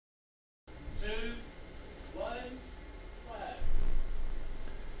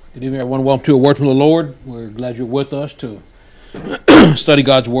Good evening, everyone. Welcome to A Word from the Lord. We're glad you're with us to study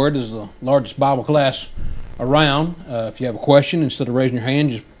God's Word. This is the largest Bible class around. If you have a question, instead of raising your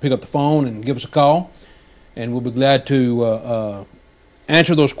hand, just pick up the phone and give us a call, and we'll be glad to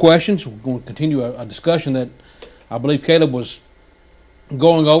answer those questions. We're going to continue a discussion that I believe Caleb was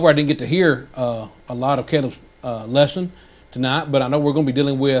going over. I didn't get to hear a lot of Caleb's lesson tonight, but I know we're going to be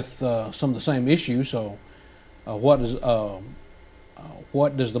dealing with some of the same issues. So what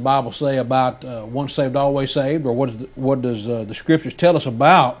does the Bible say about once saved, always saved, or what does the Scriptures tell us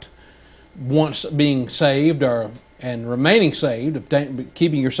about once being saved and remaining saved,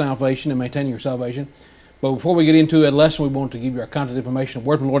 keeping your salvation and maintaining your salvation? But before we get into a lesson, we want to give you our contact information,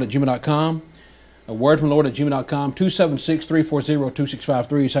 wordfromthelord@gmail.com, wordfromthelord@gmail.com,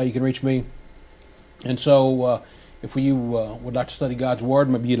 276-340-2653 is how you can reach me. And so if you would like to study God's Word,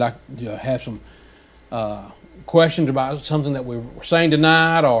 maybe you'd like to have some questions about something that we were saying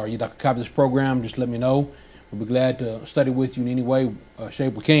tonight, or you'd like to copy this program, just let me know. We'll be glad to study with you in any way,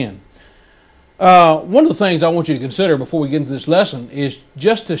 shape we can. One of the things I want you to consider before we get into this lesson is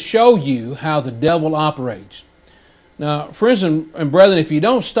just to show you how the devil operates. Now, friends and brethren, if you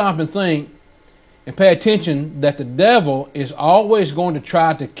don't stop and think and pay attention that the devil is always going to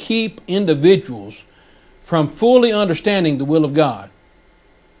try to keep individuals from fully understanding the will of God.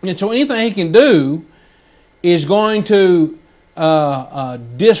 And so anything he can do is going to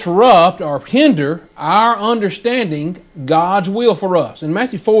disrupt or hinder our understanding God's will for us. In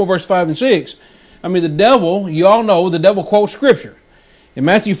Matthew 4, verse 5 and 6, the devil, you all know, the devil quotes Scripture. In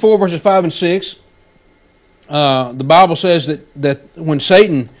Matthew 4, verses 5 and 6, the Bible says that when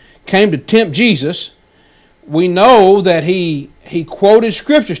Satan came to tempt Jesus, we know that he quoted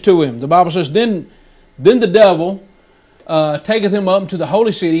Scriptures to him. The Bible says, Then the devil taketh him up into the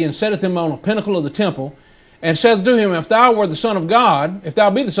holy city and setteth him on a pinnacle of the temple, and saith to him, If thou be the Son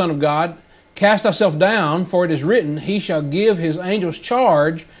of God, cast thyself down, for it is written, He shall give His angels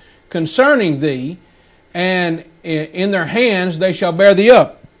charge concerning thee, and in their hands they shall bear thee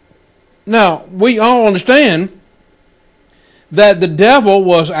up. Now, we all understand that the devil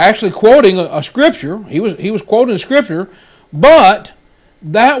was actually quoting a Scripture. He was quoting a Scripture, but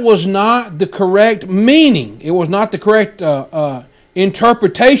that was not the correct meaning. It was not the correct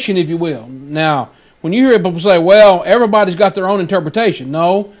interpretation, if you will. Now, when you hear people say, well, everybody's got their own interpretation.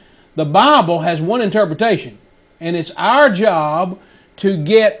 No, the Bible has one interpretation. And it's our job to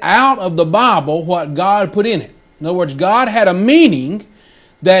get out of the Bible what God put in it. In other words, God had a meaning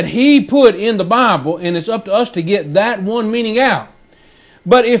that He put in the Bible, and it's up to us to get that one meaning out.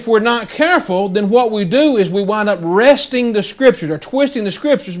 But if we're not careful, then what we do is we wind up wresting the Scriptures or twisting the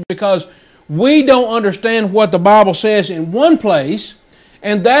Scriptures because we don't understand what the Bible says in one place,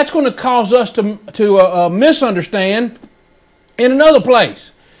 and that's going to cause us to misunderstand in another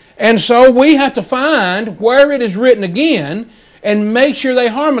place. And so we have to find where it is written again and make sure they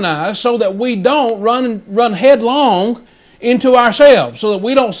harmonize so that we don't run headlong into ourselves, so that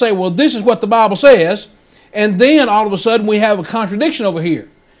we don't say, well, this is what the Bible says, and then all of a sudden we have a contradiction over here.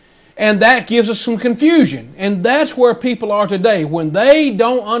 And that gives us some confusion. And that's where people are today. When they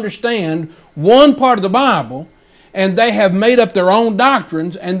don't understand one part of the Bible, and they have made up their own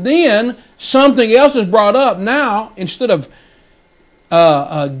doctrines, and then something else is brought up. Now, instead of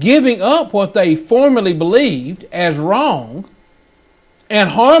giving up what they formerly believed as wrong and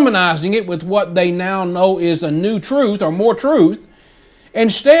harmonizing it with what they now know is a new truth or more truth,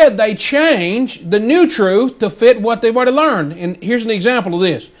 instead they change the new truth to fit what they've already learned. And here's an example of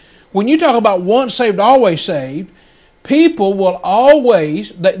this. When you talk about once saved, always saved, people will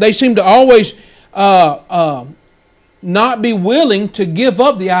always, they seem to always not be willing to give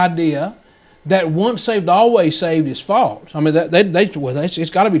up the idea that once saved, always saved is false. It's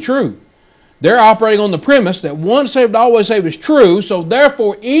got to be true. They're operating on the premise that once saved, always saved is true, so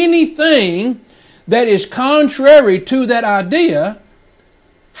therefore anything that is contrary to that idea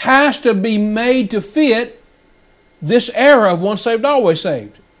has to be made to fit this era of once saved, always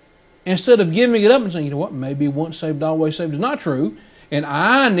saved. Instead of giving it up and saying, you know what, maybe once saved, always saved is not true, and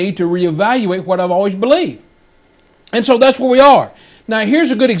I need to reevaluate what I've always believed. And so that's where we are. Now, here's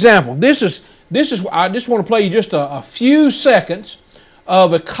a good example. This is. I just want to play you just a few seconds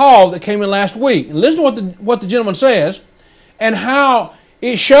of a call that came in last week. And listen to what the gentleman says and how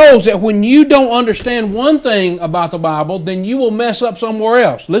it shows that when you don't understand one thing about the Bible, then you will mess up somewhere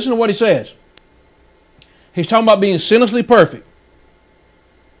else. Listen to what he says. He's talking about being sinlessly perfect.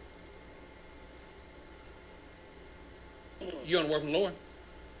 You on Word from the Lord?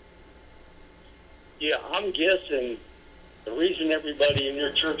 Yeah, I'm guessing the reason everybody in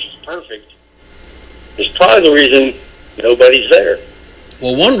your church is perfect is probably the reason nobody's there.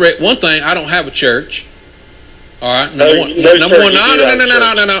 Well, one thing, I don't have a church. All right, No, number one. sir, Number one, you do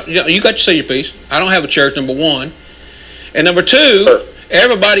have a no. You got to say your piece. I don't have a church. Number one, and number two, Sure.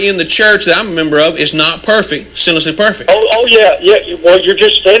 everybody in the church that I'm a member of is not perfect, sinlessly perfect. Oh yeah. Well, you're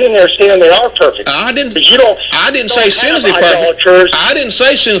just standing there saying they are perfect. I didn't. But you don't. I didn't don't say have sinlessly perfect. idolaters. I didn't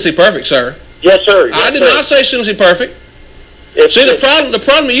say sinlessly perfect, sir. Yes, sir. Yes, I did sir. not say sinlessly perfect. It's, See, the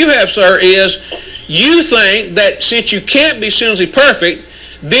problem you have, sir, is you think that since you can't be sinlessly perfect,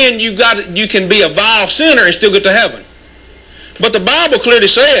 then you can be a vile sinner and still get to heaven. But the Bible clearly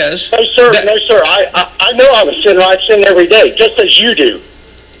says... No, sir. No, sir. I know I'm a sinner. I sin every day, just as you do.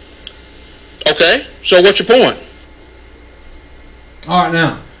 Okay, so what's your point? All right,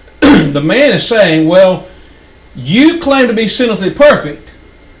 now, the man is saying, well, you claim to be sinlessly perfect,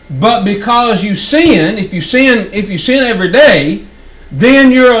 but because you sin, if you sin every day,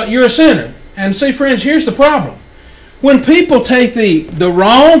 then you're a sinner. And see, friends, here's the problem. When people take the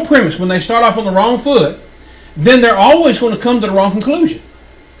wrong premise, when they start off on the wrong foot, then they're always going to come to the wrong conclusion.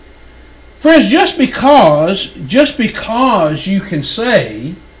 Friends, just because you can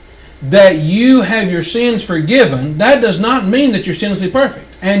say that you have your sins forgiven, that does not mean that you're sinlessly perfect.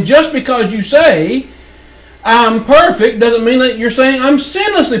 And just because you say, I'm perfect, doesn't mean that you're saying I'm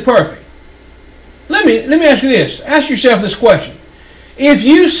sinlessly perfect. Let me ask you this. Ask yourself this question. If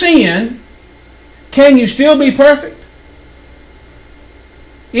you sin, can you still be perfect?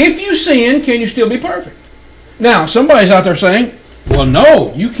 If you sin, can you still be perfect? Now, somebody's out there saying, well,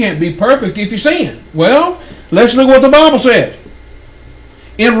 no, you can't be perfect if you sin. Well, let's look what the Bible says.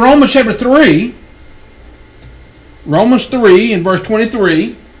 In Romans chapter 3, Romans 3 in verse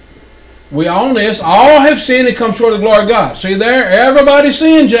 23, we all this, all have sinned and come short of the glory of God. See there, everybody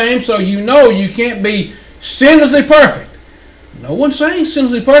sinned, James, so you know you can't be sinlessly perfect. No one's saying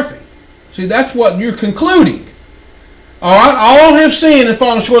sinlessly perfect. See, that's what you're concluding. All right, all have sinned and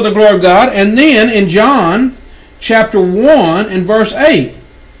fallen short of the glory of God. And then in John chapter 1 and verse 8.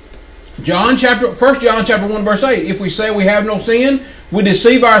 1 John chapter 1 verse 8. If we say we have no sin, we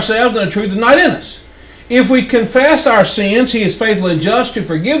deceive ourselves and the truth is not in us. If we confess our sins, He is faithful and just to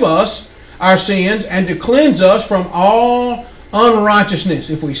forgive us our sins and to cleanse us from all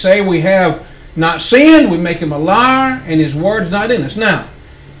unrighteousness. If we say we have not sinned, we make Him a liar and His word is not in us. Now,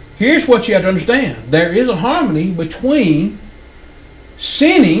 here's what you have to understand. There is a harmony between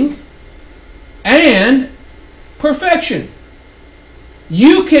sinning and perfection.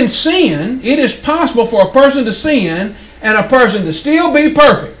 You can sin. It is possible for a person to sin and a person to still be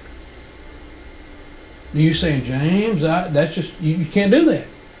perfect. You saying, James, that's just you can't do that.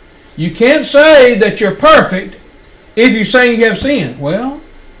 You can't say that you're perfect if you're saying you have sinned. Well,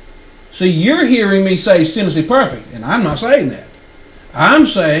 see, you're hearing me say sinlessly perfect, and I'm not saying that. I'm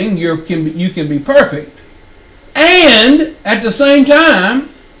saying you can be perfect, and at the same time,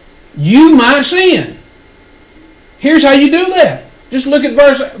 you might sin. Here's how you do that. Just look at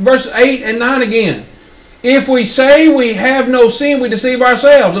verse 8 and 9 again. If we say we have no sin, we deceive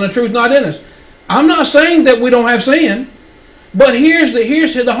ourselves, and the truth is not in us. I'm not saying that we don't have sin, but here's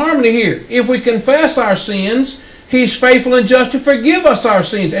the harmony here. If we confess our sins, He's faithful and just to forgive us our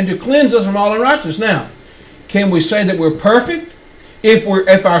sins and to cleanse us from all unrighteousness. Now, can we say that we're perfect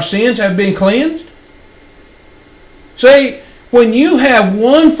if our sins have been cleansed? See, when you have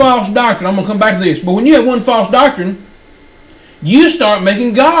one false doctrine, I'm going to come back to this, but when you have one false doctrine, you start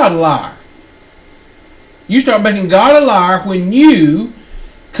making God a liar. You start making God a liar when you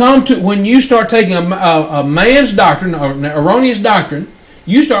start taking a man's doctrine or an erroneous doctrine.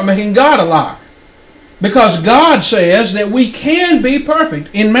 You start making God a liar, because God says that we can be perfect.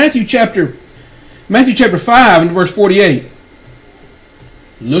 In Matthew chapter 5 and verse 48,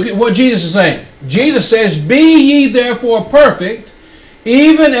 look at what Jesus is saying. Jesus says, "Be ye therefore perfect,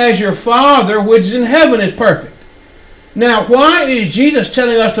 even as your Father which is in heaven is perfect." Now, why is Jesus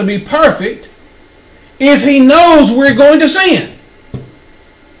telling us to be perfect if He knows we're going to sin?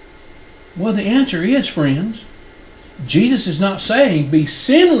 Well, the answer is, friends, Jesus is not saying be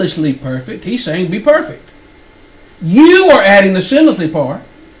sinlessly perfect. He's saying be perfect. You are adding the sinlessly part.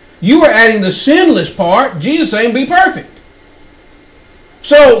 You are adding the sinless part. Jesus is saying be perfect.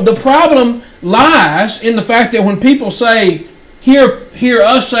 So the problem lies in the fact that when people say, hear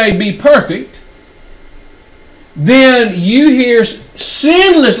us say be perfect, then you hear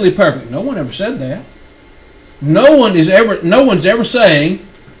sinlessly perfect. No one ever said that. No one's ever saying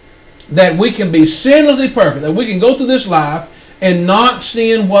that we can be sinlessly perfect, that we can go through this life and not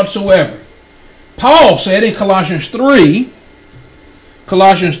sin whatsoever. Paul said in Colossians 3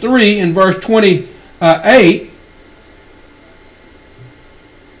 in verse 28,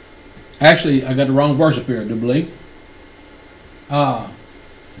 actually I got the wrong verse up here, I do believe.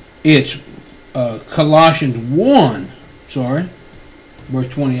 It's Colossians 1, verse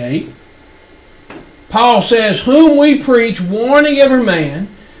 28. Paul says, whom we preach, warning every man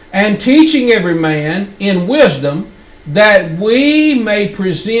and teaching every man in wisdom, that we may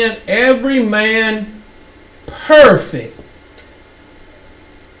present every man perfect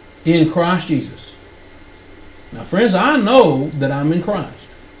in Christ Jesus. Now, friends, I know that I'm in Christ.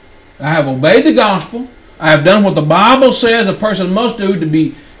 I have obeyed the gospel. I have done what the Bible says a person must do to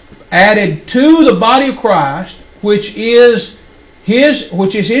be added to the body of Christ, which is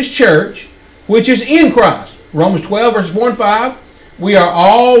his church, which is in Christ. Romans 12, verses 4 and 5. We are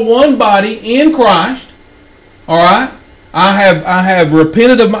all one body in Christ. All right? I have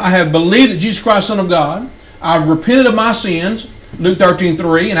repented I have believed that Jesus Christ is the Son of God. I've repented of my sins. Luke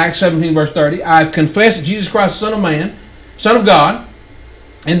 13:3 and Acts 17, verse 30. I've confessed that Jesus Christ is the Son of Man, Son of God,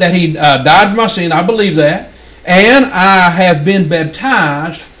 and that He died for my sin. I believe that. And I have been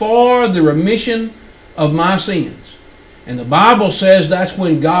baptized for the remission of my sins. And the Bible says that's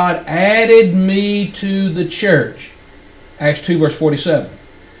when God added me to the church. Acts 2, verse 47.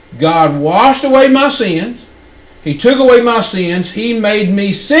 God washed away my sins. He took away my sins. He made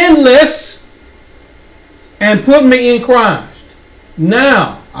me sinless and put me in Christ.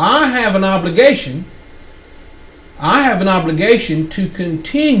 Now, I have an obligation. I have an obligation to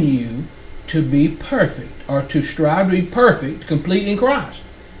continue to be perfect, or to strive to be perfect, complete in Christ.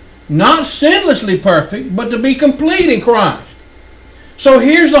 Not sinlessly perfect, but to be complete in Christ. So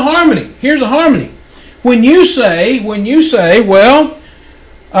here's the harmony. Here's the harmony. When you say, well,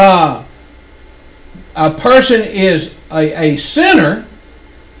 a person is a sinner,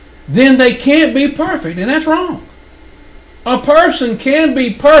 then they can't be perfect, and that's wrong. A person can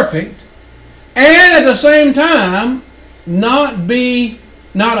be perfect and at the same time not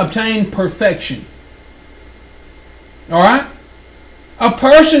obtain perfection. All right? A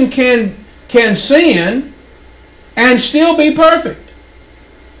person can sin and still be perfect.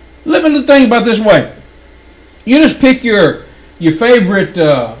 Let me think about this way. You just pick your favorite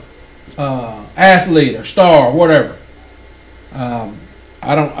athlete or star or whatever. I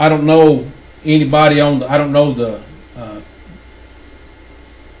don't know anybody I don't know the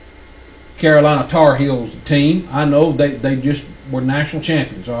Carolina Tar Heels team. I know they just were national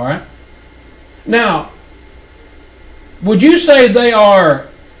champions, all right? Now, would you say they are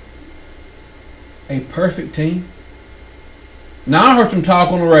a perfect team? Now, I heard some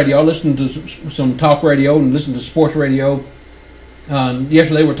talk on the radio. I listened to some talk radio and listened to sports radio.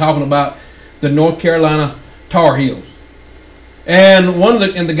 Yesterday, we were talking about the North Carolina Tar Heels. And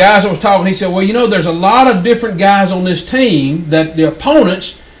the guys that was talking, he said, well, you know, there's a lot of different guys on this team that the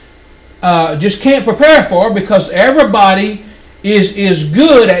opponents just can't prepare for, because everybody is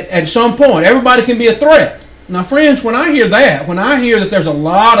good at some point. Everybody can be a threat. Now, friends, when I hear that there's a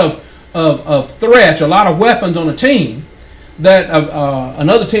lot of threats, a lot of weapons on a team that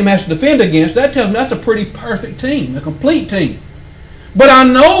another team has to defend against, that tells me that's a pretty perfect team, a complete team. But I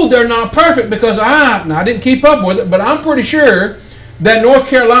know they're not perfect, because I didn't keep up with it, but I'm pretty sure that North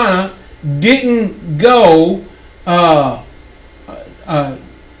Carolina didn't go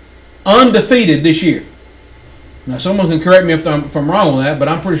undefeated this year. Now, someone can correct me if I'm wrong on that, but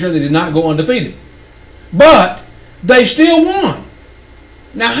I'm pretty sure they did not go undefeated. But they still won.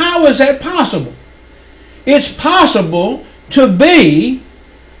 Now, how is that possible? It's possible to be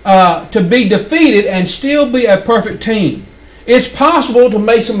defeated and still be a perfect team. It's possible to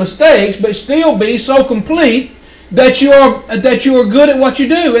make some mistakes but still be so complete that you are good at what you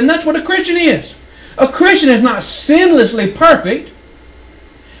do, and that's what a Christian is. A Christian is not sinlessly perfect,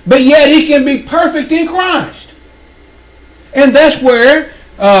 but yet he can be perfect in Christ. And that's where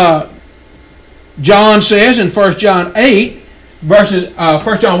John says in 1 John 1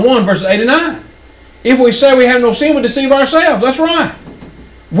 John 1, verses 8 and 9. If we say we have no sin, we deceive ourselves. That's right.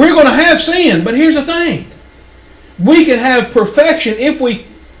 We're going to have sin, but here's the thing. We can have perfection if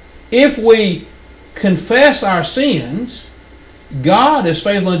we confess our sins. God is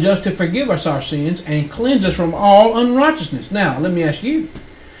faithful and just to forgive us our sins and cleanse us from all unrighteousness. Now, let me ask you,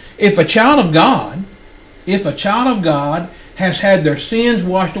 if a child of God has had their sins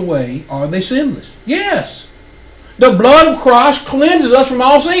washed away, are they sinless? Yes. The blood of Christ cleanses us from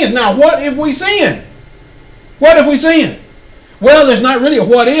all sins. Now, what if we sin? What if we sin? Well, there's not really a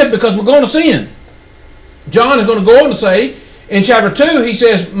what if, because we're going to sin. John is going to go on to say, in chapter 2, he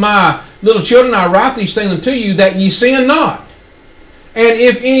says, my little children, I write these things unto you, that ye sin not. And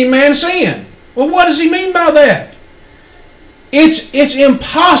if any man sin. Well, what does he mean by that? It's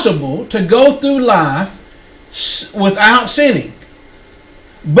impossible to go through life without sinning.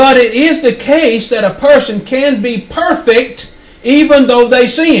 But it is the case that a person can be perfect even though they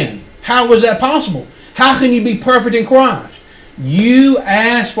sin. How is that possible? How can you be perfect in Christ? You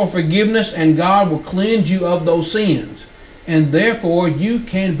ask for forgiveness and God will cleanse you of those sins. And therefore you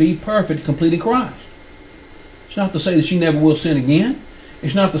can be perfect, complete in Christ. It's not to say that you never will sin again.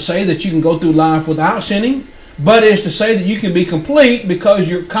 It's not to say that you can go through life without sinning. But it's to say that you can be complete because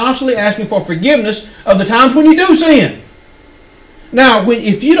you're constantly asking for forgiveness of the times when you do sin. Now,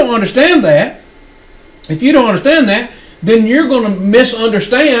 if you don't understand that, then you're going to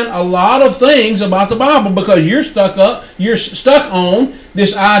misunderstand a lot of things about the Bible because you're stuck on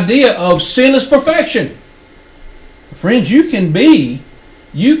this idea of sinless perfection. Friends, you can be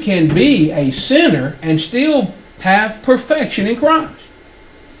a sinner and still have perfection in Christ.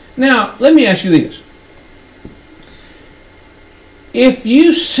 Now, let me ask you this. If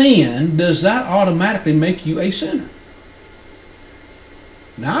you sin, does that automatically make you a sinner?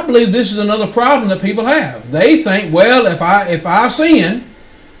 Now, I believe this is another problem that people have. They think, well, if I sin,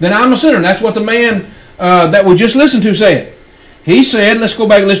 then I'm a sinner. And that's what the man that we just listened to said. He said, let's go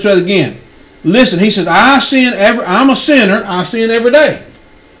back and listen to it again. Listen, he said, I'm a sinner. I sin every day.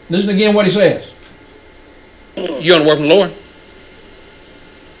 Listen again what he says. You on the work from the Lord?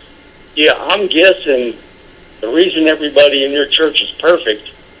 Yeah, I'm guessing the reason everybody in your church is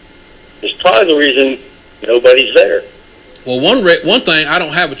perfect is probably the reason nobody's there. Well, one thing, I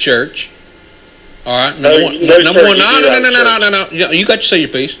don't have a church. All right, No. No. You got to say your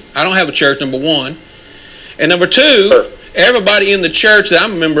piece. I don't have a church. Number one, and number two, Sure. Everybody in the church that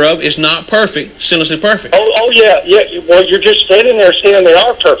I'm a member of is not perfect, sinlessly perfect. Oh yeah. Well, you're just standing there saying they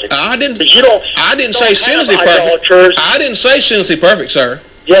are perfect. I didn't. But you don't. I didn't say have sinlessly perfect. idolaters. I didn't say sinlessly perfect, sir.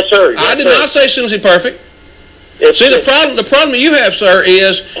 Yes, sir. Yes, I did sir. not say sinlessly perfect. See, the problem you have, sir,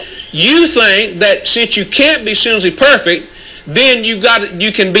 is you think that since you can't be sinlessly perfect, then you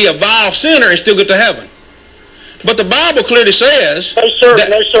can be a vile sinner and still get to heaven. But the Bible clearly says... No, sir.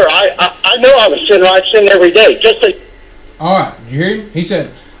 No, sir. I know I'm a sinner. I sin every day. All right. Did you hear him? He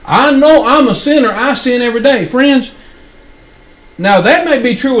said, I know I'm a sinner. I sin every day. Friends, now that may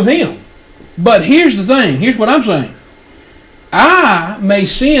be true with him. But here's the thing. Here's what I'm saying. I may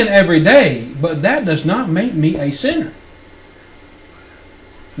sin every day, but that does not make me a sinner.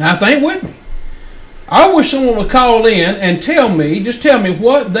 Now think with me. I wish someone would call in and tell me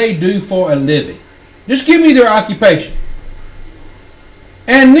what they do for a living. Just give me their occupation.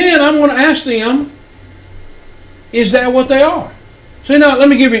 And then I'm going to ask them, is that what they are? See, now let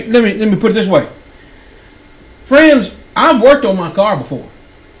me put it this way. Friends, I've worked on my car before.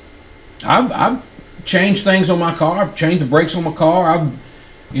 I've changed things on my car. I've changed the brakes on my car. I've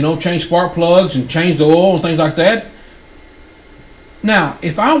changed spark plugs and changed the oil and things like that. Now,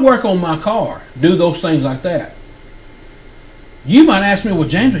 if I work on my car, do those things like that, you might ask me, well,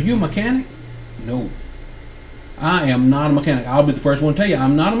 James, are you a mechanic? No. I am not a mechanic. I'll be the first one to tell you,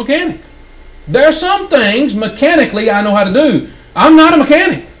 I'm not a mechanic. There are some things mechanically I know how to do. I'm not a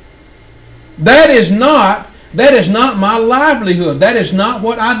mechanic. That is not my livelihood. That is not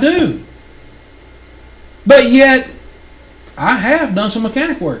what I do. But yet, I have done some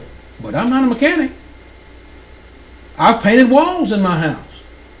mechanic work. But I'm not a mechanic. I've painted walls in my house.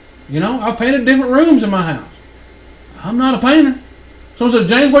 I've painted different rooms in my house. I'm not a painter. Someone said,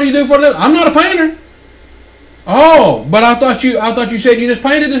 James, what do you do for a living? I'm not a painter. Oh, but I thought you said you just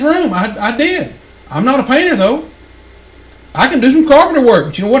painted this room. I did. I'm not a painter, though. I can do some carpenter work,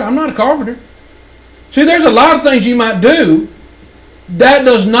 but you know what? I'm not a carpenter. See, there's a lot of things you might do. That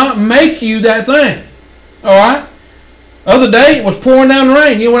does not make you that thing. All right? Other day, it was pouring down the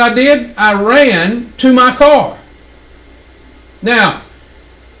rain. You know what I did? I ran to my car. Now,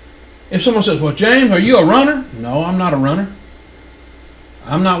 if someone says, well, James, are you a runner? No, I'm not a runner.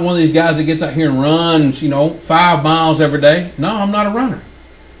 I'm not one of these guys that gets out here and runs, 5 miles every day. No, I'm not a runner.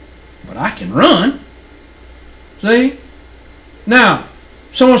 But I can run. See? Now,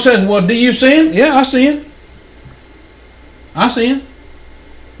 someone says, well, do you sin? Yeah, I sin. I sin.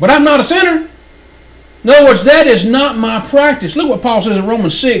 But I'm not a sinner. In other words, that is not my practice. Look what Paul says in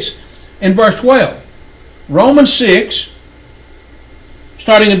Romans 6 in verse 12. Romans 6,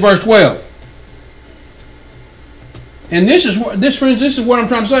 starting in verse 12. And friends, this is what I'm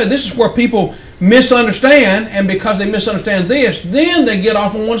trying to say. This is where people misunderstand, and because they misunderstand this, then they get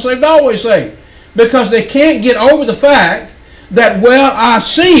off on once saved, always saved. Because they can't get over the fact that, well, I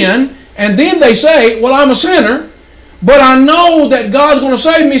sin, and then they say, well, I'm a sinner, but I know that God's going to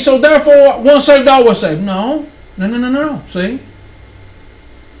save me, so therefore, once saved, always saved. No. See?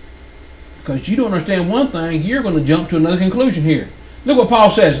 Because you don't understand one thing, you're going to jump to another conclusion here. Look what Paul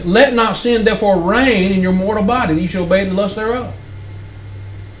says. Let not sin therefore reign in your mortal body, that you shall obey the lust thereof.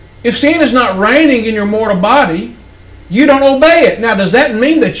 If sin is not reigning in your mortal body, You don't obey it. Now, does that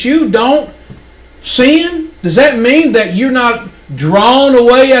mean that you don't sin? Does that mean that you're not drawn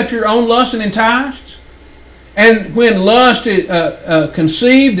away after your own lust and enticed? And when lust is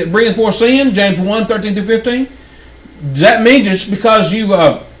conceived, it brings forth sin, James 1, 13 through 15. Does that mean just because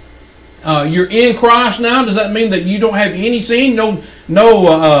you're in Christ now, does that mean that you don't have any sin,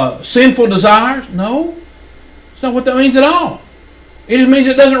 no sinful desires? No. That's not what that means at all. It just means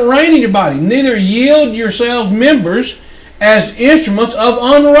it doesn't reign in your body. Neither yield yourselves members as instruments of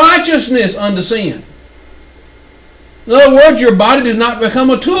unrighteousness unto sin. In other words, your body does not become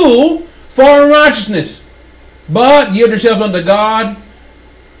a tool for unrighteousness, but yield yourselves unto God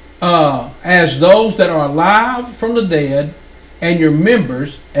as those that are alive from the dead, and your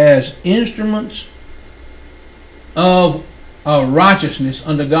members as instruments of righteousness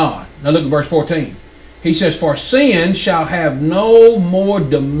unto God. Now look at verse 14. He says, for sin shall have no more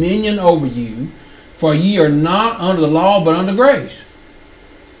dominion over you, for ye are not under the law, but under grace.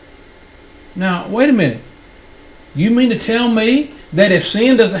 Now, wait a minute. You mean to tell me that if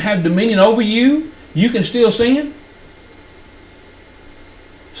sin doesn't have dominion over you, you can still sin?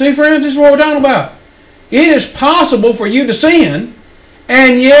 See, friends, this is what we're talking about. It is possible for you to sin,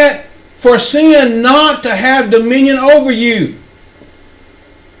 and yet for sin not to have dominion over you.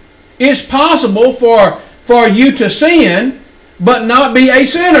 It's possible for you to sin, but not be a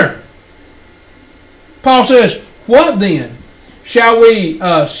sinner. Paul says, what then? Shall we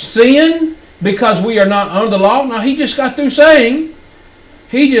sin because we are not under the law? Now, he just got through saying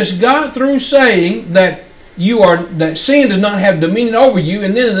that that sin does not have dominion over you,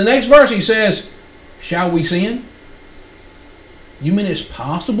 and then in the next verse he says, shall we sin? You mean it's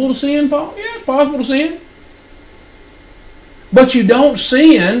possible to sin, Paul? Yeah, it's possible to sin. But you don't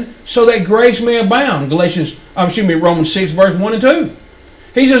sin so that grace may abound. Romans 6, verse 1 and 2.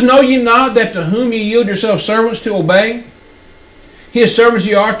 He says, know ye not that to whom ye yield yourselves servants to obey, his servants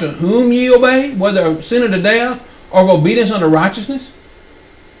ye are to whom ye obey, whether of sin unto death or of obedience unto righteousness?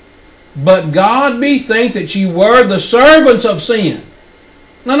 But God be thanked that ye were the servants of sin.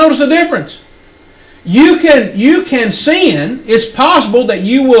 Now notice the difference. You can sin. It's possible that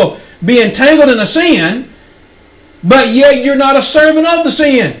you will be entangled in a sin, but yet you're not a servant of the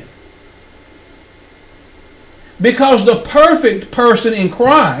sin. Because the perfect person in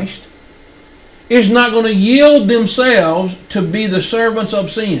Christ is not going to yield themselves to be the servants of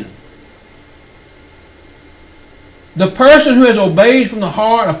sin. The person who has obeyed from the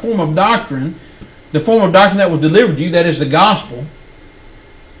heart a form of doctrine, the form of doctrine that was delivered to you, that is the gospel,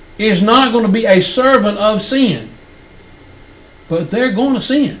 is not going to be a servant of sin. But they're going to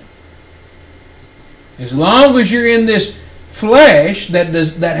sin. As long as you're in this flesh that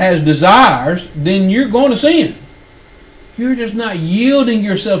has desires, then you're going to sin. You're just not yielding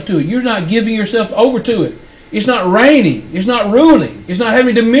yourself to it. You're not giving yourself over to it. It's not reigning. It's not ruling. It's not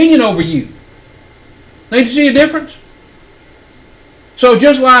having dominion over you. Need to see a difference? So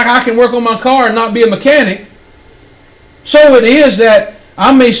just like I can work on my car and not be a mechanic, so it is that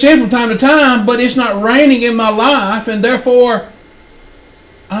I may sin from time to time, but it's not reigning in my life, and therefore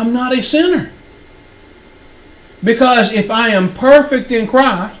I'm not a sinner. Because if I am perfect in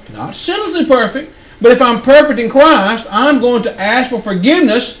Christ, not sinlessly perfect, but if I'm perfect in Christ, I'm going to ask for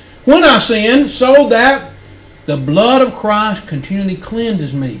forgiveness when I sin, so that the blood of Christ continually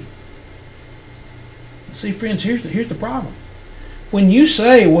cleanses me. See, friends, here's the problem. When you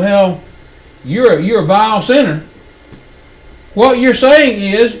say, well, you're a vile sinner, what you're saying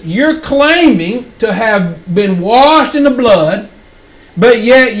is you're claiming to have been washed in the blood, but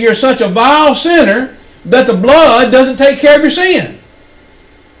yet you're such a vile sinner that the blood doesn't take care of your sin.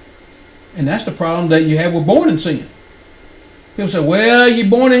 And that's the problem that you have with born in sin. People say, well, you're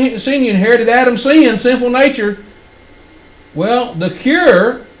born in sin, you inherited Adam's sin, sinful nature. Well, the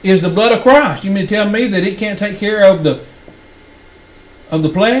cure is the blood of Christ. You mean to tell me that it can't take care of the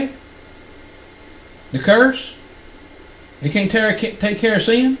plague? The curse? It can't take care of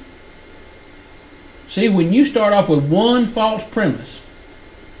sin? See, when you start off with one false premise,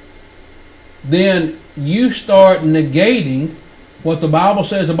 then you start negating what the Bible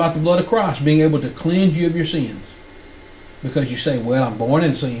says about the blood of Christ being able to cleanse you of your sins. Because you say, well, I'm born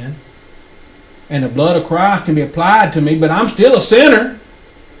in sin, and the blood of Christ can be applied to me, but I'm still a sinner.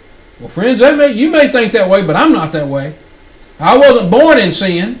 Well, friends, you may think that way, but I'm not that way. I wasn't born in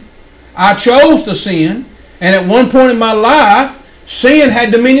sin. I chose to sin, and at one point in my life, sin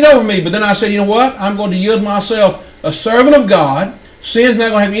had dominion over me. But then I said, you know what? I'm going to yield myself a servant of God. Sin's not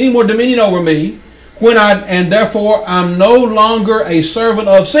going to have any more dominion over me. And therefore I'm no longer a servant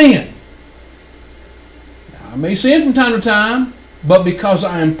of sin. Now, I may sin from time to time, but because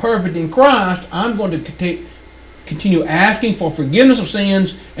I am perfect in Christ, I'm going to continue asking for forgiveness of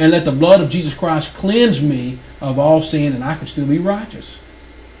sins and let the blood of Jesus Christ cleanse me of all sin, and I can still be righteous.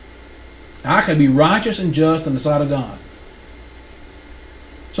 I can be righteous and just in the sight of God.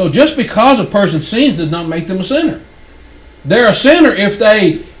 So just because a person sins does not make them a sinner. They're a sinner if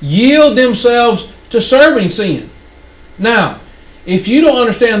they yield themselves to serving sin. Now, if you don't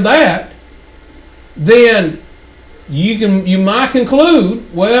understand that, then you might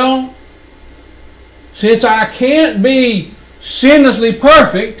conclude, well, since I can't be sinlessly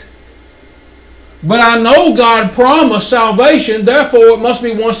perfect, but I know God promised salvation, therefore it must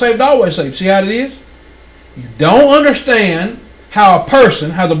be once saved, always saved. See how it is? You don't understand how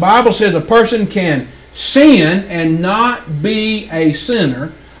the Bible says a person can sin and not be a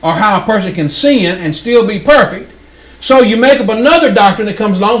sinner, or how a person can sin and still be perfect. So you make up another doctrine that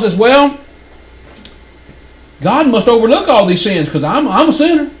comes along and says, well, God must overlook all these sins because I'm a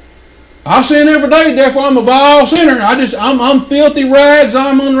sinner. I sin every day, therefore I'm a vile sinner. I'm filthy rags,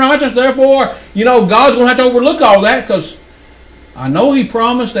 I'm unrighteous, therefore, God's going to have to overlook all that because I know He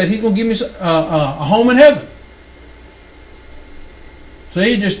promised that He's going to give me a home in heaven.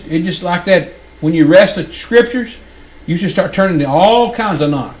 See, it's just like that. When you rest the Scriptures, you should start turning to all kinds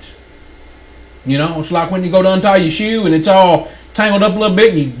of knots. It's like when you go to untie your shoe and it's all tangled up a little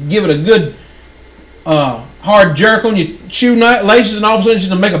bit and you give it a good hard jerk on your shoe laces, and all of a sudden it's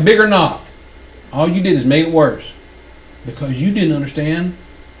going to make a bigger knot. All you did is make it worse because you didn't understand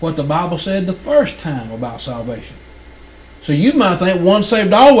what the Bible said the first time about salvation. So you might think once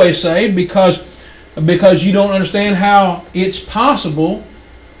saved, always saved because you don't understand how it's possible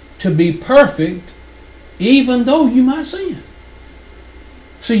to be perfect even though you might sin.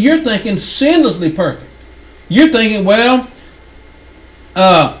 So you're thinking sinlessly perfect. You're thinking, well,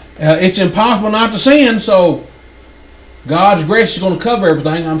 it's impossible not to sin, so God's grace is going to cover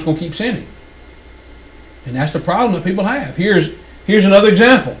everything. I'm just going to keep sinning. And that's the problem that people have. Here's another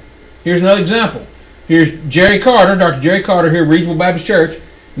example. Here's Jerry Carter, Dr. Jerry Carter here at Regional Baptist Church.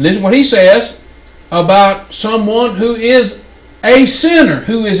 Listen to what he says about someone who is a sinner,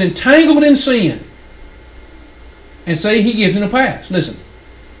 who is entangled in sin. And say he gives him a pass. Listen.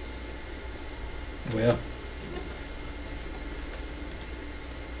 Well,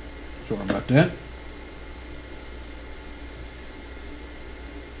 sorry about that.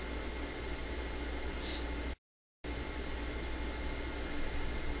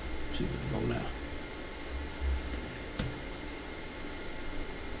 See if it'll go now.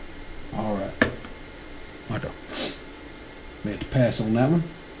 All right. May have to pass on that one.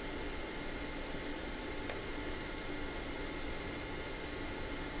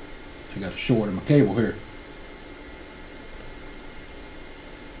 I got a short in my cable here.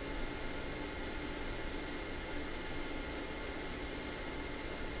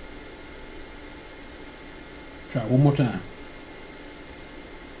 Try it one more time.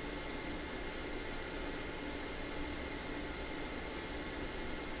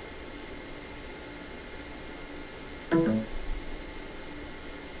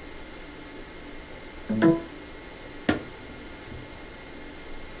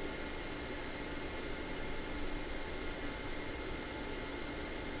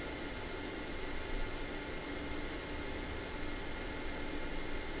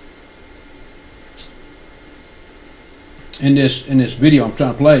 In this video I'm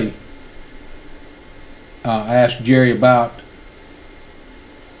trying to play, I asked Jerry about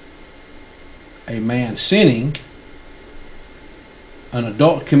a man sinning, an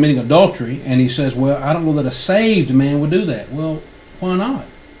adult committing adultery, and he says, well, I don't know that a saved man would do that. Well, why not?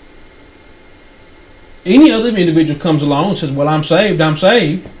 Any other individual comes along and says, well, I'm saved,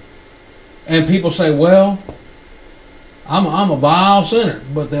 and people say, well, I'm a vile sinner,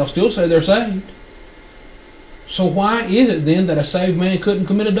 but they'll still say they're saved. So why is it then that a saved man couldn't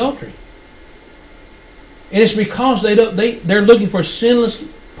commit adultery? And it's because they're looking for sinless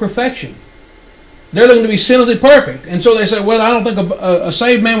perfection. They're looking to be sinlessly perfect. And so they say, well, I don't think a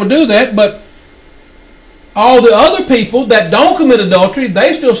saved man would do that, but all the other people that don't commit adultery,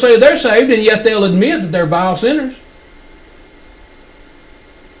 they still say they're saved, and yet they'll admit that they're vile sinners.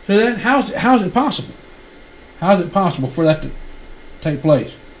 So then, how is it possible? How is it possible for that to take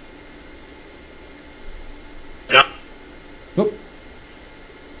place?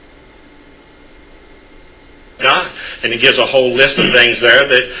 God, and He gives a whole list of things there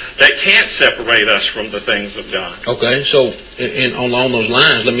that can't separate us from the things of God. Okay, so along those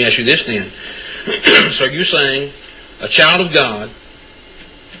lines, let me ask you this then. So you're saying a child of God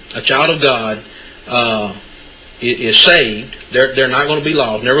is saved. They're not going to be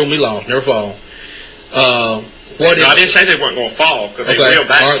lost, never going to be lost, never fall. What No, I if, didn't say they weren't going to fall, because they okay, will all right,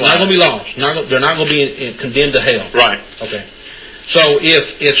 backslide. not going to be lost. They're not going to be condemned to hell. Right. Okay. So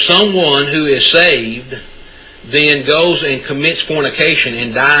if someone who is saved then goes and commits fornication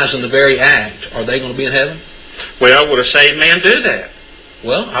and dies in the very act, are they going to be in heaven? Well, would a saved man do that?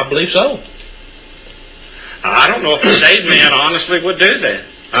 Well, I believe so. I don't know if a saved man honestly would do that.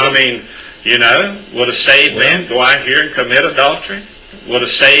 I mean, you know, would a saved man go out here and commit adultery? Would a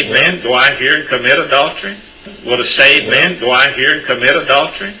saved man go out here and commit adultery? Would a saved man go out here and commit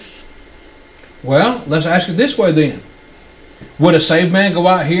adultery? Well, let's ask it this way then. Would a saved man go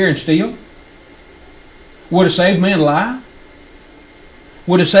out here and steal? Would a saved man lie?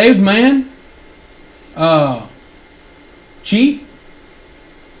 Would a saved man cheat?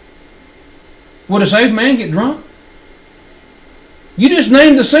 Would a saved man get drunk? You just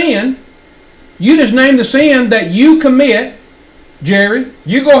named the sin. You just named the sin that you commit, Jerry.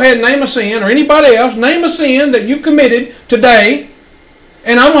 You go ahead and name a sin, or anybody else, name a sin that you've committed today,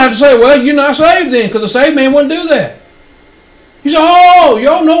 and I'm going to have to say, well, you're not saved then, because a saved man wouldn't do that. You say, oh,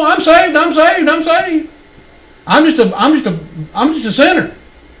 yo, no, I'm saved. I'm just a sinner.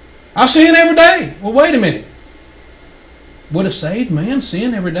 I sin every day. Well, wait a minute. Would a saved man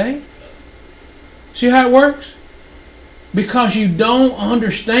sin every day? See how it works? Because you don't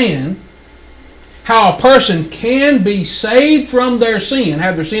understand how a person can be saved from their sin,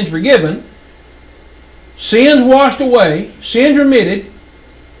 have their sins forgiven, sins washed away, sins remitted,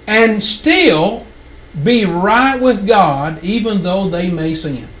 and still be right with God even though they may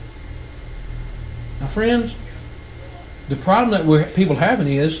sin. Now, friends, the problem that people having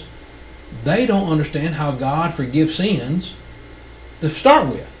is they don't understand how God forgives sins to start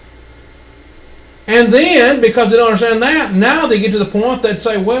with. And then, because they don't understand that, now they get to the point that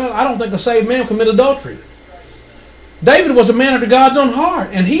say, well, I don't think a saved man will commit adultery. David was a man after God's own heart,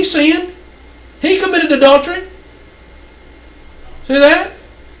 and he sinned. He committed adultery. See that?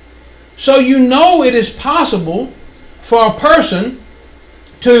 So you know it is possible for a person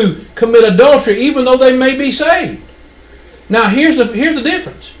to commit adultery even though they may be saved. Now here's the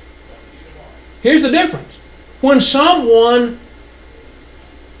difference. Here's the difference. When someone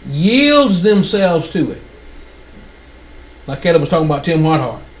yields themselves to it, like Caleb was talking about Tim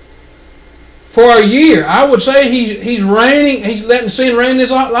Whitehart, for a year, I would say he's letting sin reign in his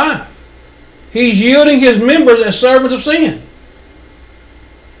life. He's yielding his members as servants of sin.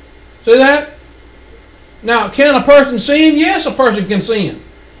 See that? Now, can a person sin? Yes, a person can sin.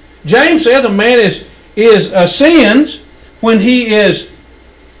 James says a man is sins when he is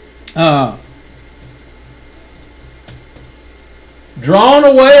drawn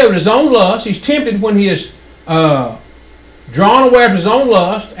away of his own lust. He's tempted when he is drawn away of his own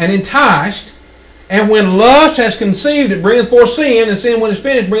lust and enticed. And when lust has conceived, it brings forth sin, and sin, when it's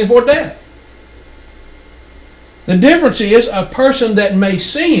finished, brings forth death. The difference is a person that may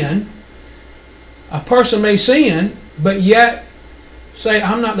sin, but yet say,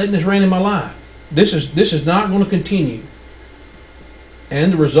 I'm not letting this reign in my life. This is not going to continue.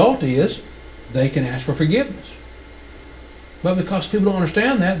 And the result is they can ask for forgiveness. But because people don't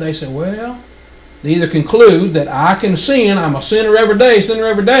understand that, they say, well, they either conclude that I can sin, I'm a sinner every day,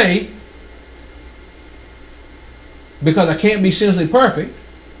 because I can't be sinlessly perfect.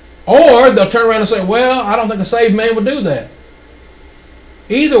 Or they'll turn around and say, well, I don't think a saved man would do that.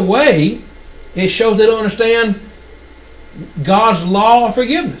 Either way, it shows they don't understand God's law of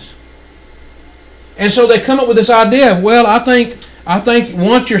forgiveness. And so they come up with this idea of, well, I think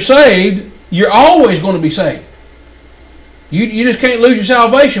once you're saved, you're always going to be saved. You just can't lose your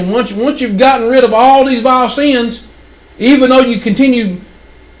salvation. Once you've gotten rid of all these vile sins, even though you continue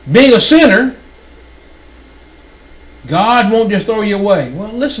being a sinner, God won't just throw you away.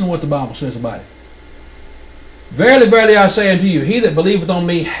 Well, listen to what the Bible says about it. Verily, verily, I say unto you, he that believeth on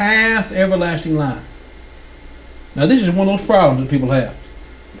me hath everlasting life. Now, this is one of those problems that people have.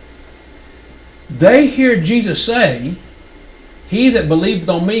 They hear Jesus say, he that believeth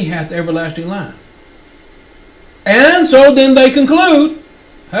on me hath everlasting life. And so then they conclude,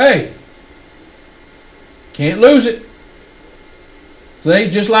 hey, can't lose it.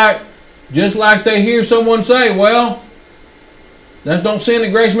 See, just like they hear someone say, well, let's don't sin that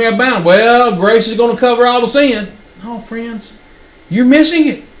grace may abound. Well, grace is going to cover all the sin. No, friends, you're missing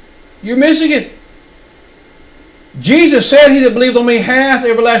it. You're missing it. Jesus said, he that believeth on me hath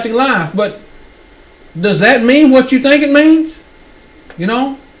everlasting life. But does that mean what you think it means? You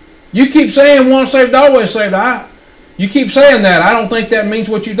know? You keep saying once saved, always saved. You keep saying that. I don't think that means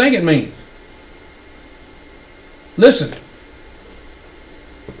what you think it means. Listen.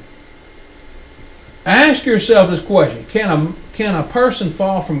 Ask yourself this question. Can a person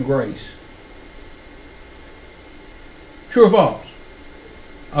fall from grace? True or false?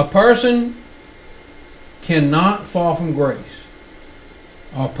 A person cannot fall from grace.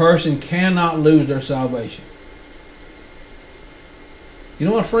 A person cannot lose their salvation. You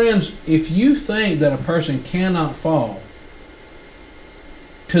know what, friends? If you think that a person cannot fall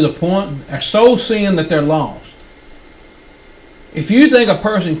to the point, are so sin that they're lost, if you think a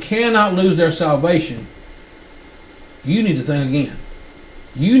person cannot lose their salvation, you need to think again.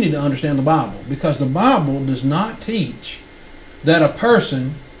 You need to understand the Bible, because the Bible does not teach that a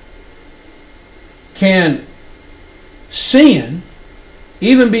person can sin,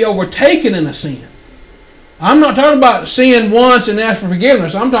 even be overtaken in a sin. I'm not talking about sin once and ask for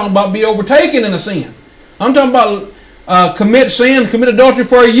forgiveness. I'm talking about be overtaken in a sin. I'm talking about commit sin, commit adultery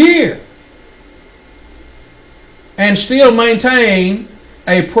for a year, and still maintain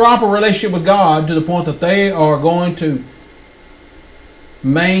a proper relationship with God to the point that they are going to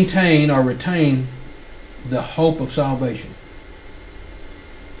maintain or retain the hope of salvation.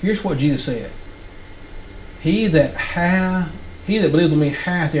 Here's what Jesus said. He that believes in me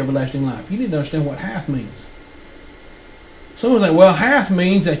hath everlasting life. You need to understand what hath means. Someone say, well, hath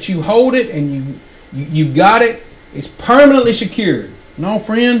means that you hold it and you've got it. It's permanently secured. No,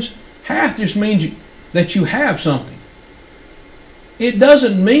 friends, hath just means that you have something. It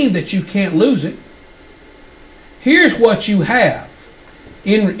doesn't mean that you can't lose it. Here's what you have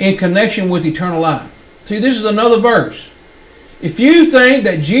in connection with eternal life. See, this is another verse. If you think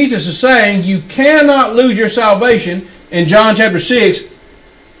that Jesus is saying you cannot lose your salvation in John chapter 6,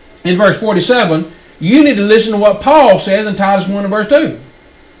 in verse 47, you need to listen to what Paul says in Titus 1 and verse 2.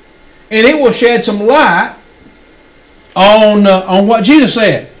 And it will shed some light on what Jesus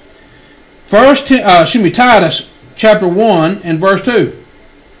said. Titus chapter 1 and verse 2.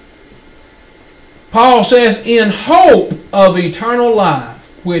 Paul says, in hope of eternal life,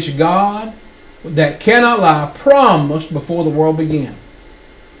 which God, that cannot lie, promised before the world began.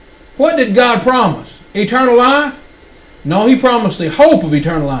 What did God promise? Eternal life? No, He promised the hope of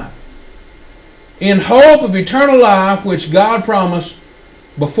eternal life. In hope of eternal life, which God promised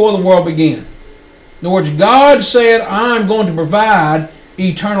before the world began. In other words, God said, I'm going to provide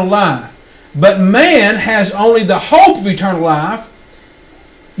eternal life. But man has only the hope of eternal life,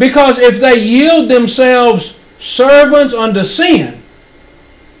 because if they yield themselves servants unto sin,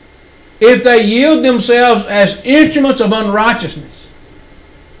 if they yield themselves as instruments of unrighteousness,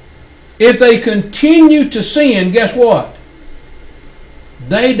 if they continue to sin, guess what?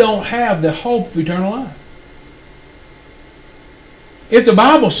 They don't have the hope of eternal life. If the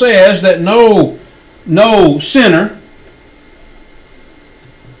Bible says that no sinner,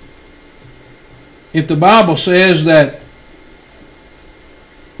 if the Bible says that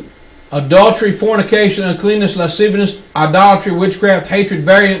adultery, fornication, uncleanness, lasciviousness, idolatry, witchcraft, hatred,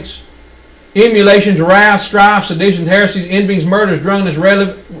 variance, emulations, wrath, strife, seditions, heresies, envyings, murders, drunkenness,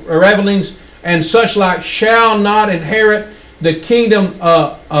 revelings, and such like shall not inherit the kingdom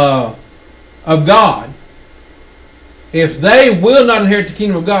of God. If they will not inherit the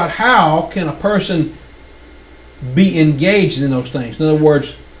kingdom of God, how can a person be engaged in those things? In other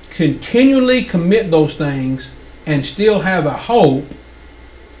words, continually commit those things and still have a hope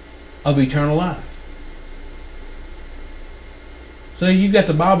of eternal life. So you've got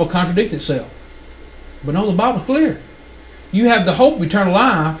the Bible contradicting itself. But no, the Bible's clear. You have the hope of eternal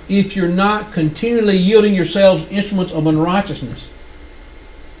life if you're not continually yielding yourselves instruments of unrighteousness.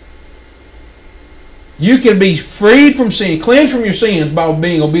 You can be freed from sin, cleansed from your sins by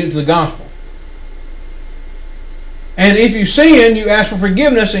being obedient to the gospel. And if you sin, you ask for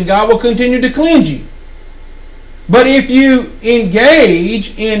forgiveness and God will continue to cleanse you. But if you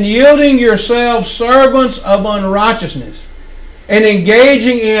engage in yielding yourselves servants of unrighteousness and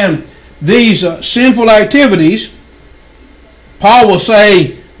engaging in these sinful activities, Paul will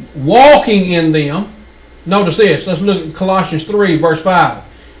say, walking in them. Notice this. Let's look at Colossians 3, verse 5.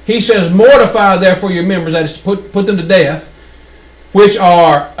 He says, mortify therefore your members, that is to put them to death, which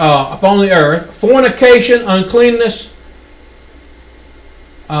are upon the earth, fornication, uncleanness,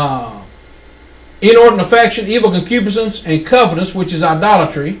 inordinate affection, evil concupiscence, and covetousness, which is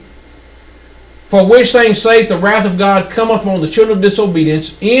idolatry, for which things sake the wrath of God cometh upon the children of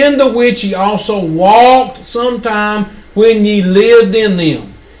disobedience, in the which ye also walked sometime when ye lived in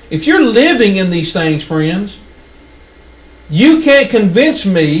them. If you're living in these things, friends, you can't convince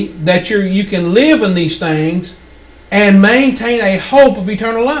me that you can live in these things and maintain a hope of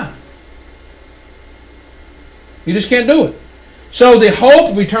eternal life. You just can't do it. So the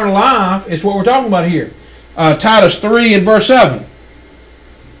hope of eternal life is what we're talking about here. Titus 3 and verse 7.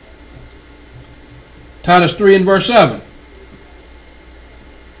 Titus 3 and verse 7.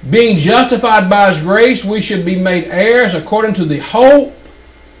 being justified by His grace, we should be made heirs according to the hope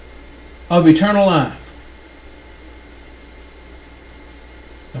of eternal life.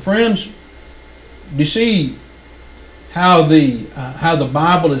 Now, friends, do you see how the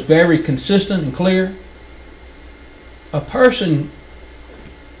Bible is very consistent and clear? A person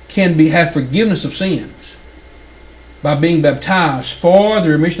can have forgiveness of sins by being baptized for the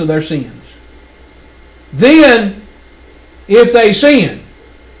remission of their sins. Then, if they sin,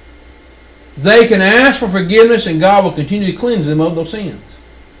 they can ask for forgiveness and God will continue to cleanse them of those sins.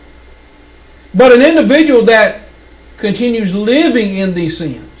 But an individual that continues living in these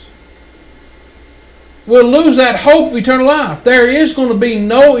sins will lose that hope of eternal life. There is going to be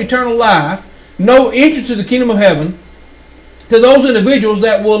no eternal life, no entrance to the kingdom of heaven to those individuals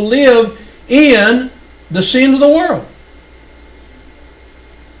that will live in the sins of the world.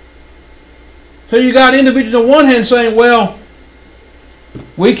 So you got individuals on one hand saying, well,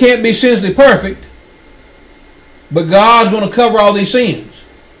 we can't be sinlessly perfect, but God's going to cover all these sins.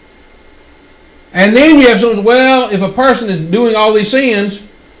 And then you have someone, well, if a person is doing all these sins,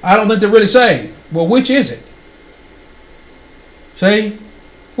 I don't think they're really saved. Well, which is it? See?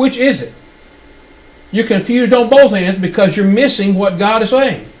 Which is it? You're confused on both ends because you're missing what God is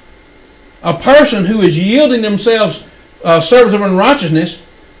saying. A person who is yielding themselves service of unrighteousness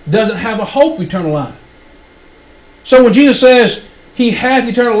doesn't have a hope of eternal life. So when Jesus says He has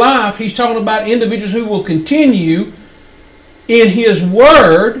eternal life, He's talking about individuals who will continue in His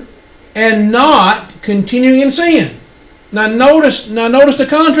Word and not continuing in sin. Now notice the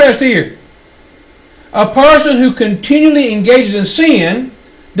contrast here. A person who continually engages in sin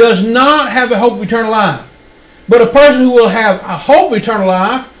does not have a hope of eternal life. But a person who will have a hope of eternal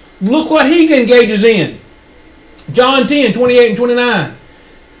life, look what he engages in. John 10, 28 and 29.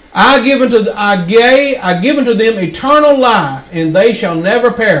 I give unto them eternal life, and they shall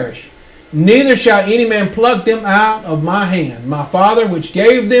never perish. Neither shall any man pluck them out of my hand. My Father, which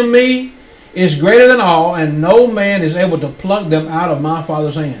gave them me, is greater than all, and no man is able to pluck them out of my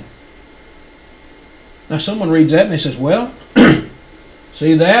Father's hand. Now someone reads that and they says, well,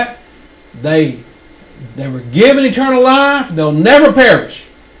 see that? They were given eternal life. They'll never perish.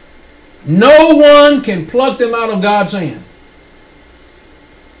 No one can pluck them out of God's hand.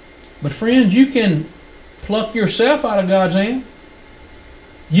 But friends, you can pluck yourself out of God's hand.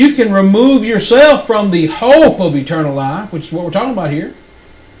 You can remove yourself from the hope of eternal life, which is what we're talking about here.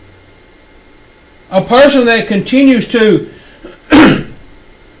 A person that continues to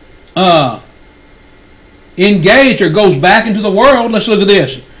engage or goes back into the world. Let's look at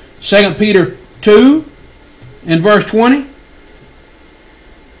this. 2 Peter 2 and verse 20.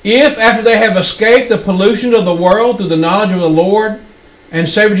 If after they have escaped the pollution of the world through the knowledge of the Lord and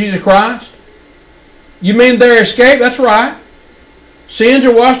Savior Jesus Christ. You mean they're escaped? That's right. Sins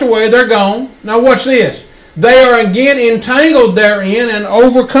are washed away. They're gone. Now watch this. They are again entangled therein and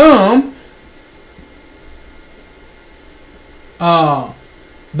overcome.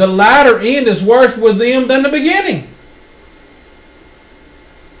 The latter end is worse with them than the beginning.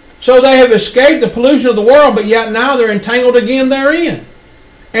 So they have escaped the pollution of the world, but yet now they're entangled again therein.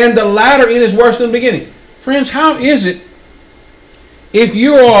 And the latter end is worse than the beginning. Friends, how is it if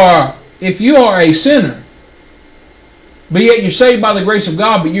you are a sinner, but yet you're saved by the grace of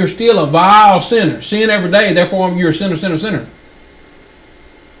God, but you're still a vile sinner, sin every day, therefore you're a sinner.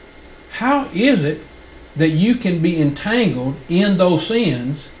 How is it that you can be entangled in those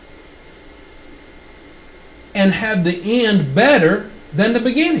sins and have the end better than the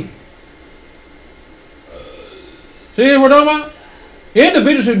beginning? See what we're talking about?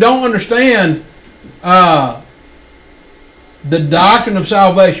 Individuals who don't understand the doctrine of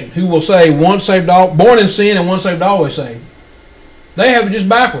salvation, who will say once saved, born in sin and once saved, always saved. They have it just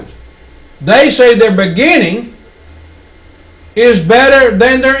backwards. They say their beginning is better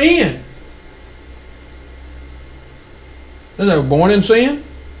than their end. They were born in sin,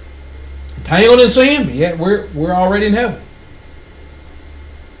 entangled in sin, but yet we're already in heaven.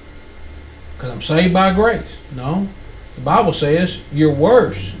 Because I'm saved by grace. No. The Bible says you're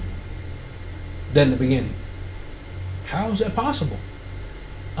worse than the beginning. How is that possible?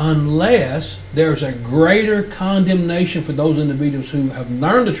 Unless there's a greater condemnation for those individuals who have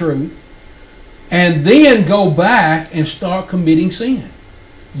learned the truth and then go back and start committing sin.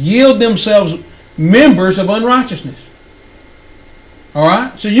 Yield themselves members of unrighteousness. All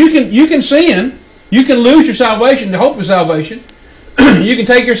right? So you can sin. You can lose your salvation, the hope of salvation. You can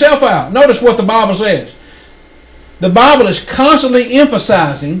take yourself out. Notice what the Bible says. The Bible is constantly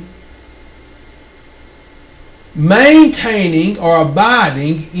emphasizing maintaining or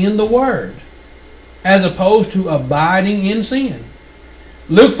abiding in the Word as opposed to abiding in sin.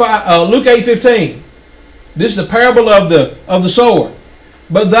 Luke 8:15. This is the parable of the sower.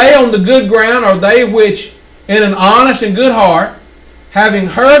 But they on the good ground are they which in an honest and good heart, having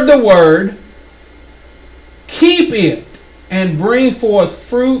heard the word, keep it and bring forth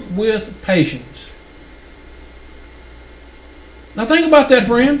fruit with patience. Now think about that,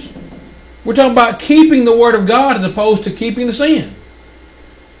 friends. We're talking about keeping the word of God as opposed to keeping the sin.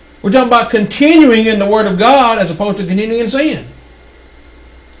 We're talking about continuing in the word of God as opposed to continuing in sin.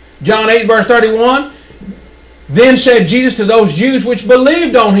 John 8 verse 31. Then said Jesus to those Jews which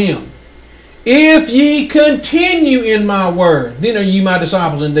believed on him, if ye continue in my word, then are ye my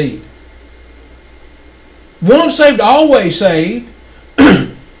disciples indeed. Once saved, always saved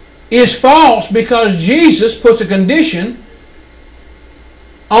is false because Jesus puts a condition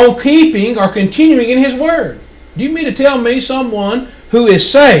on keeping or continuing in his word. Do you mean to tell me someone who is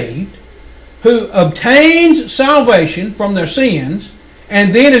saved, who obtains salvation from their sins,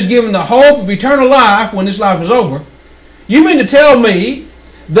 and then is given the hope of eternal life when this life is over, you mean to tell me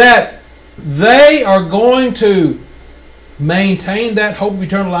that they are going to maintain that hope of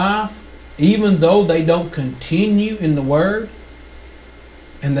eternal life even though they don't continue in the word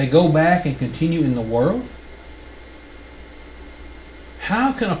and they go back and continue in the world?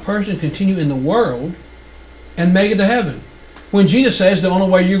 How can a person continue in the world and make it to heaven when Jesus says the only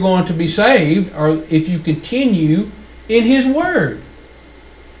way you're going to be saved are if you continue in his word?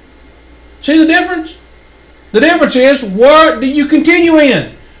 See the difference? The difference is, what do you continue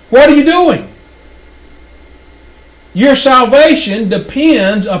in? What are you doing? Your salvation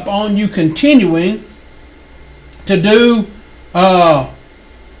depends upon you continuing to do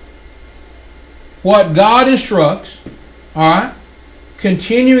what God instructs. All right?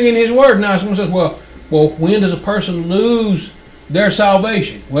 Continuing in his word. Now someone says, well, when does a person lose their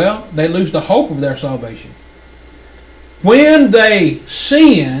salvation? Well, they lose the hope of their salvation. When they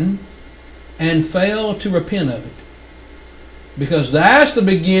sin and fail to repent of it. Because that's the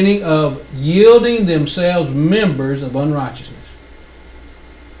beginning of yielding themselves members of unrighteousness.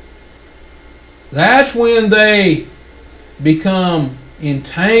 That's when they become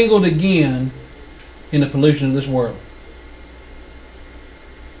entangled again in the pollution of this world.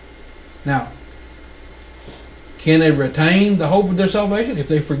 Now, can they retain the hope of their salvation if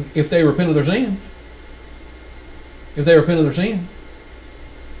they repent of their sins? If they repent of their sins.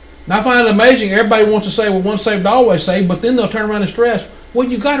 Now I find it amazing, everybody wants to say, well, once saved, always saved, but then they'll turn around and stress, well,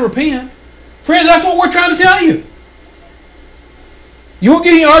 you got to repent. Friends, that's what we're trying to tell you. You won't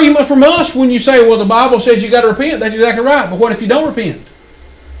get any argument from us when you say, well, the Bible says you got to repent. That's exactly right. But what if you don't repent?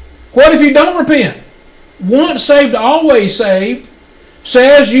 What if you don't repent? Once saved, always saved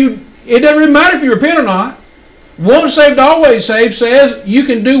says it doesn't really matter if you repent or not. Once saved, always saved says you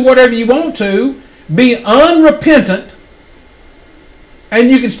can do whatever you want to, be unrepentant, and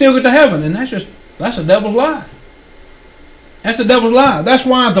you can still get to heaven. And that's a devil's lie. That's the devil's lie. That's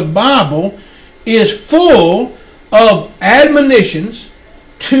why the Bible is full of admonitions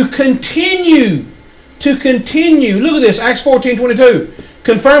to continue. To continue. Look at this, Acts 14:22.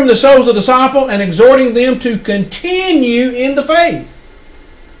 Confirming the souls of the disciple and exhorting them to continue in the faith.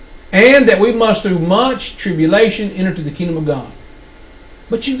 And that we must through much tribulation enter to the kingdom of God.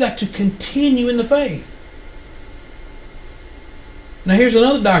 But you've got to continue in the faith. Now here's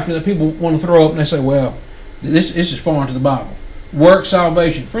another doctrine that people want to throw up and they say, well, this is foreign to the Bible. Work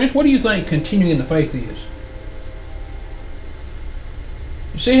salvation. Friends, what do you think continuing in the faith is?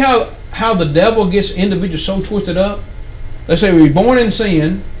 You see how the devil gets individuals so twisted up? They say we're born in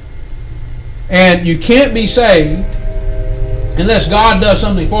sin and you can't be saved unless God does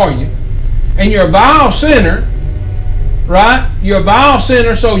something for you. And you're a vile sinner, right? You're a vile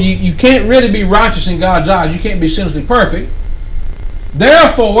sinner, so you can't really be righteous in God's eyes. You can't be sinlessly perfect.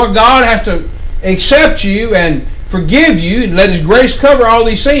 Therefore, God has to accept you and forgive you and let his grace cover all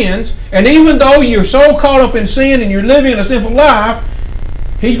these sins. And even though you're so caught up in sin and you're living a sinful life,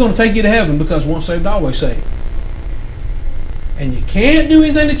 he's going to take you to heaven because once saved, always saved. And you can't do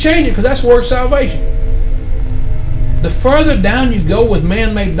anything to change it because that's the word salvation. The further down you go with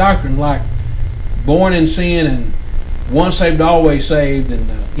man-made doctrine like born in sin and once saved, always saved, and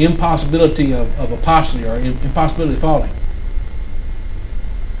the impossibility of apostasy or impossibility of falling,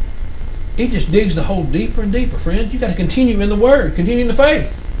 it just digs the hole deeper and deeper, friends. You've got to continue in the Word, continue in the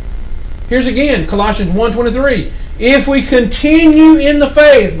faith. Here's again, Colossians 1:23. If we continue in the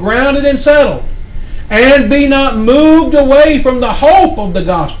faith, grounded and settled, and be not moved away from the hope of the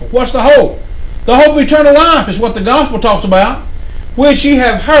gospel. What's the hope? The hope of eternal life is what the gospel talks about, which ye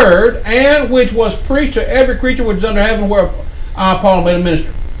have heard, and which was preached to every creature which is under heaven, where I, Paul, made a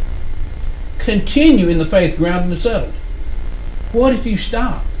minister. Continue in the faith, grounded and settled. What if you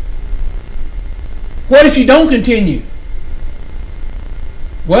stop? What if you don't continue?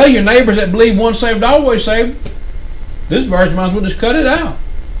 Well, your neighbors that believe once saved, always saved, this verse might as well just cut it out.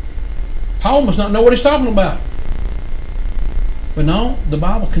 Paul must not know what he's talking about. But no, the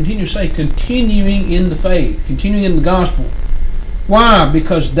Bible continues to say continuing in the faith, continuing in the gospel. Why?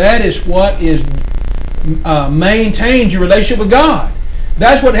 Because that is what maintains your relationship with God.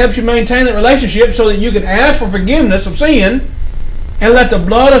 That's what helps you maintain that relationship so that you can ask for forgiveness of sin and let the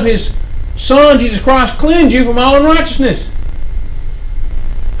blood of His Son, Jesus Christ, cleanse you from all unrighteousness.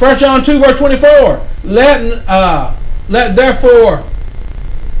 1 John 2, verse 24. Let that therefore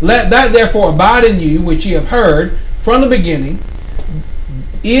abide in you which ye have heard from the beginning.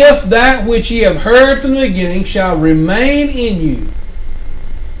 If that which ye have heard from the beginning shall remain in you,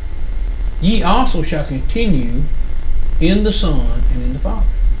 ye also shall continue in the Son and in the Father.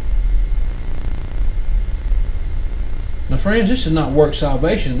 Now, friends, this is not work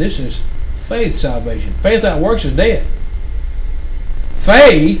salvation. This is faith salvation. Faith without works is dead.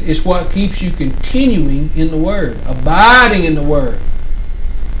 Faith is what keeps you continuing in the Word, abiding in the Word,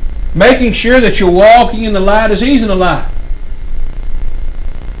 making sure that you're walking in the light as He's in the light,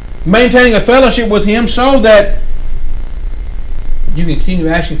 maintaining a fellowship with Him so that you can continue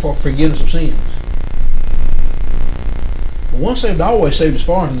asking for forgiveness of sins. But once saved, always saved is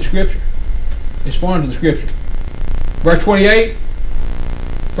foreign to the Scripture. It's foreign to the Scripture. Verse 28,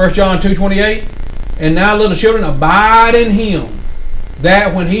 1 John 2:28, and now, little children, abide in Him,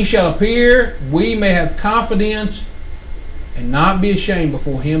 that when He shall appear, we may have confidence and not be ashamed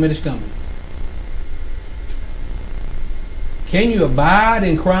before Him at His coming. Can you abide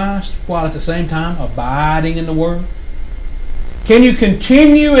in Christ while at the same time abiding in the Word? Can you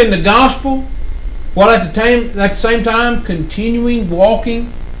continue in the gospel while at the same time continuing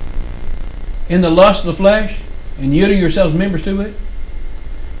walking in the lust of the flesh and yielding yourselves members to it?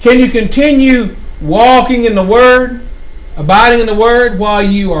 Can you continue walking in the Word, abiding in the Word while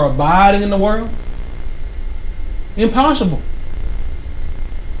you are abiding in the world? Impossible.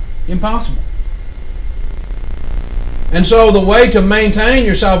 Impossible. And so the way to maintain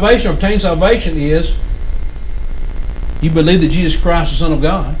your salvation, or obtain salvation, is you believe that Jesus Christ is the Son of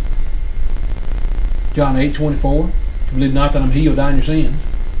God. John 8:24. If you believe not that I'm He, you'll die in your sins.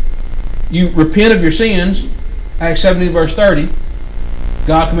 You repent of your sins. Acts 17 verse 30.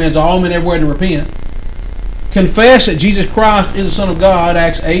 God commands all men everywhere to repent. Confess that Jesus Christ is the Son of God.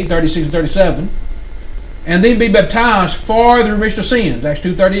 Acts 8:36 and 37. And then be baptized for the remission of sins. Acts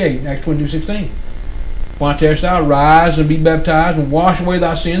 2:38 and Acts 22:16. Why darest thou rise and be baptized and wash away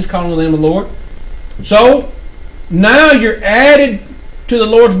thy sins, calling on the name of the Lord? So now you're added to the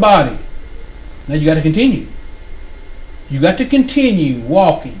Lord's body. Now you got to continue. You got to continue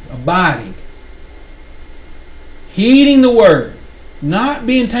walking, abiding, heeding the Word, not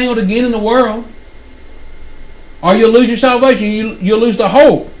being tangled again in the world, or you'll lose your salvation. You'll lose the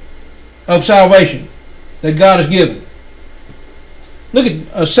hope of salvation that God has given. Look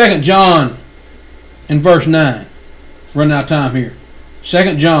at 2 John in verse 9. Running out of time here.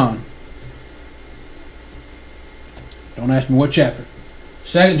 2 John. Don't ask me what chapter.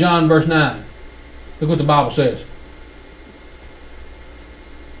 2 John verse 9. Look what the Bible says.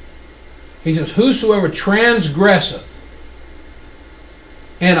 He says, whosoever transgresseth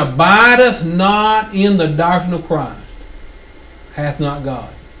and abideth not in the doctrine of Christ hath not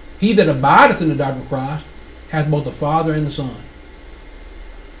God. He that abideth in the doctrine of Christ hath both the Father and the Son.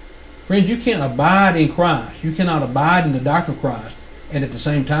 Friends, you can't abide in Christ. You cannot abide in the doctrine of Christ and at the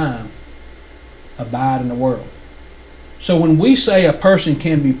same time abide in the world. So when we say a person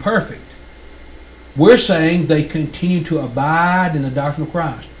can be perfect, we're saying they continue to abide in the doctrine of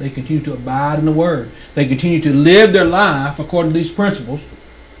Christ. They continue to abide in the Word. They continue to live their life according to these principles.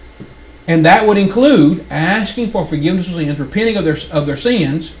 And that would include asking for forgiveness of sins, repenting of their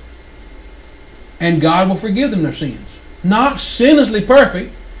sins, and God will forgive them their sins. Not sinlessly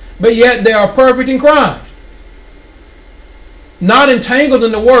perfect, but yet they are perfect in Christ. Not entangled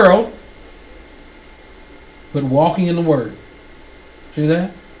in the world, but walking in the Word. See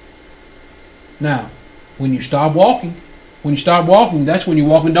that? Now, when you stop walking, that's when you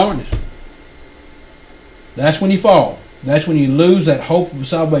walk in darkness. That's when you fall. That's when you lose that hope of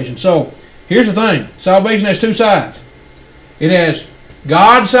salvation. So, here's the thing. Salvation has two sides. It has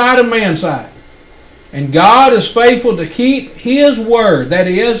God's side and man's side. And God is faithful to keep His word. That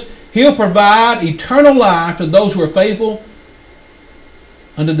is, He'll provide eternal life to those who are faithful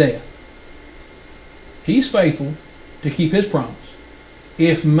unto death. He's faithful to keep His promise.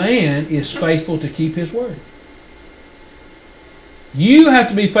 If man is faithful to keep his word. You have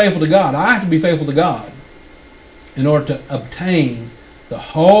to be faithful to God. I have to be faithful to God. in order to obtain the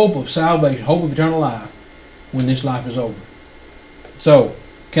hope of salvation, hope of eternal life when this life is over. So,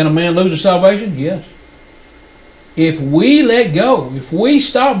 can a man lose his salvation? Yes. If we let go, if we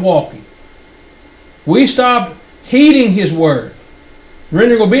stop walking, we stop heeding His word,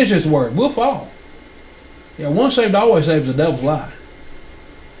 rendering obedience to His word, we'll fall. Yeah, once saved, always saved is the devil's lie.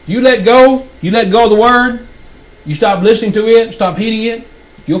 You let go of the word, you stop listening to it, stop heeding it,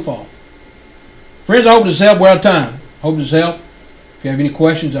 you'll fall. Friends, I hope this helped. We're out of time. Hope this helped. If you have any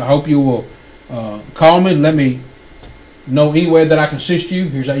questions, I hope you will call me and let me know any way that I can assist you.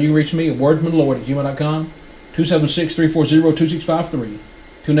 Here's how you can reach me at wordsfromthelord@gmail.com, 276-340-2653.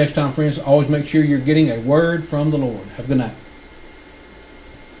 Till next time, friends, always make sure you're getting a word from the Lord. Have a good night.